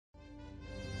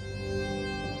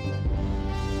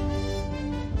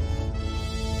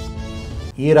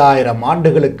ஈராயிரம்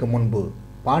ஆண்டுகளுக்கு முன்பு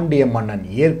பாண்டிய மன்னன்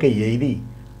இயற்கை எய்தி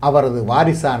அவரது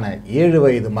வாரிசான 7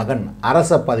 வயது மகன்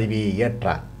அரச பதவியை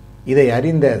ஏற்றார். இதை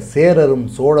அறிந்த சேரரும்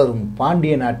சோழரும்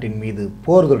பாண்டிய நாட்டின் மீது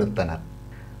போர் தொடுத்தனர்.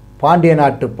 பாண்டிய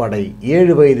நாட்டு படை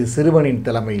 7 வயது சிறுவனின்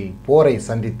தலைமையில் போரை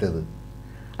சந்தித்தது.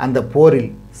 அந்த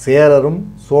போரில் சேரரும்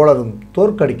சோழரும்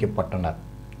தோற்கடிக்கப்பட்டனர்.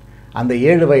 அந்த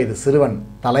 7 வயது சிறுவன்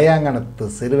தலையாங்கனத்து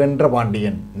சிறுவென்ற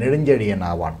பாண்டியன் நெடுஞ்செழியன்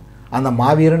ஆவான். அந்த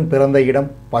மாவீரன் பிறந்த இடம்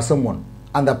பசும்பொன்.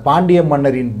 அந்த பாண்டிய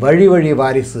மன்னரின் வழி வழி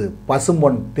வாரிசு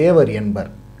பசும்பொன் தேவர் என்பர்.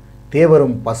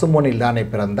 தேவரும் பசும்பொனில் தானே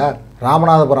பிறந்தார்.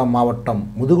 ராமநாதபுரம் மாவட்டம்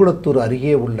முதுகுளத்தூர்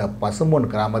அருகே உள்ள பசும்பொன்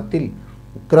கிராமத்தில்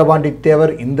உக்கிரபாண்டி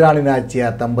தேவர் இந்திராணி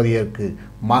நாச்சியார் தம்பதியருக்கு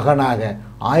மகனாக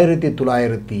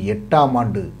 1908ஆம்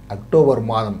ஆண்டு அக்டோபர்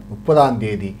மாதம் 30ஆம்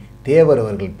தேதி தேவர்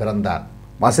அவர்கள் பிறந்தார்.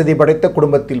 வசதி படைத்த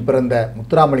குடும்பத்தில் பிறந்த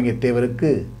முத்துராமலிங்க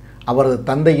தேவருக்கு அவரது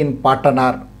தந்தையின்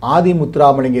பாட்டனார் ஆதி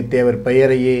முத்துராமலிங்க தேவர்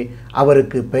பெயரையே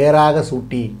அவருக்கு பெயராக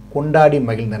சூட்டி கொண்டாடி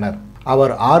மகிழ்ந்தனர்.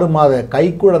 அவர் 6 மாத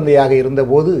கைக்குழந்தையாக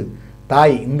இருந்தபோது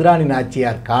தாய் இந்திராணி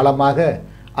நாச்சியார் காலமாக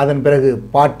அதன் பிறகு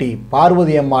பாட்டி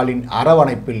பார்வதி அம்மாளின்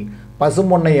அரவணைப்பில்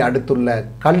பசும்பொன்னை அடுத்துள்ள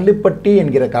கள்ளிப்பட்டி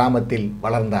என்கிற கிராமத்தில்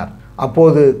வளர்ந்தார்.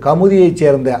 அப்போது கமுதியைச்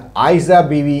சேர்ந்த ஆயிஷா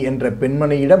பீவி என்ற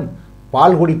பெண்மணியிடம்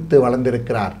பால் குடித்து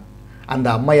வளர்ந்திருக்கிறார். அந்த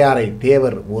அம்மையாரை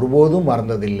தேவர் ஒருபோதும்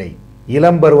மறந்ததில்லை.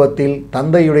 இளம்பருவத்தில்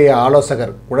தந்தையுடைய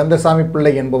ஆலோசகர் குழந்தைசாமி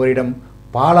பிள்ளை என்பவரிடம்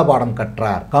பாலபாடம்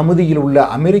கற்றார். கமுதியில் உள்ள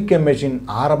அமெரிக்க மிஷன்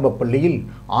ஆரம்ப பள்ளியில்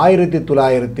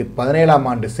 1917ஆம்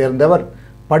ஆண்டு சேர்ந்தவர்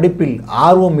படிப்பில்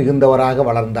ஆர்வம் மிகுந்தவராக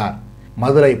வளர்ந்தார்.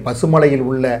 மதுரை பசுமலையில்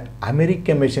உள்ள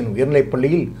அமெரிக்க மிஷன் உயர்நிலைப்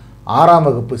பள்ளியில் 6ஆம்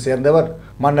வகுப்பு சேர்ந்தவர்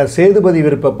மன்னர் சேதுபதி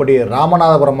விருப்பப்படி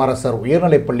ராமநாதபுரம் அரசர்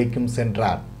உயர்நிலைப் பள்ளிக்கும்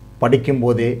சென்றார்.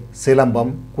 படிக்கும்போதே சிலம்பம்,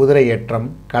 குதிரை ஏற்றம்,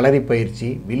 களரி பயிற்சி,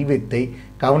 வில்வித்தை,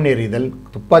 கவனெறிதல்,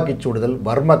 துப்பாக்கிச் சுடுதல்,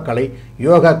 வர்மக்கலை,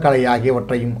 யோகா கலை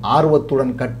ஆகியவற்றையும்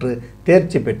ஆர்வத்துடன் கற்று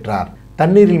தேர்ச்சி பெற்றார்.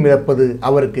 தண்ணீரில் மிதப்பது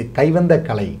அவருக்கு கைவந்த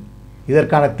கலை.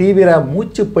 இதற்கான தீவிர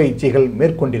மூச்சு பயிற்சிகள்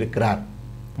மேற்கொண்டிருக்கிறார்.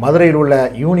 மதுரையில் உள்ள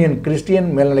யூனியன்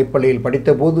கிறிஸ்டியன் மேல்நிலைப்பள்ளியில்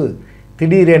படித்தபோது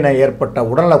திடீரென ஏற்பட்ட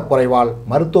உடல்நலக் குறைவால்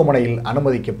மருத்துவமனையில்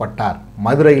அனுமதிக்கப்பட்டார்.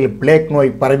 மதுரையில் பிளேக்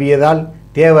நோய் பரவியதால்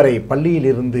தேவரை பள்ளியில்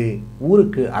இருந்து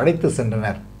ஊருக்கு அழைத்து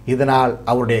சென்றனர். இதனால்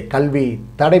அவருடைய கல்வி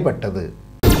தடைபட்டது.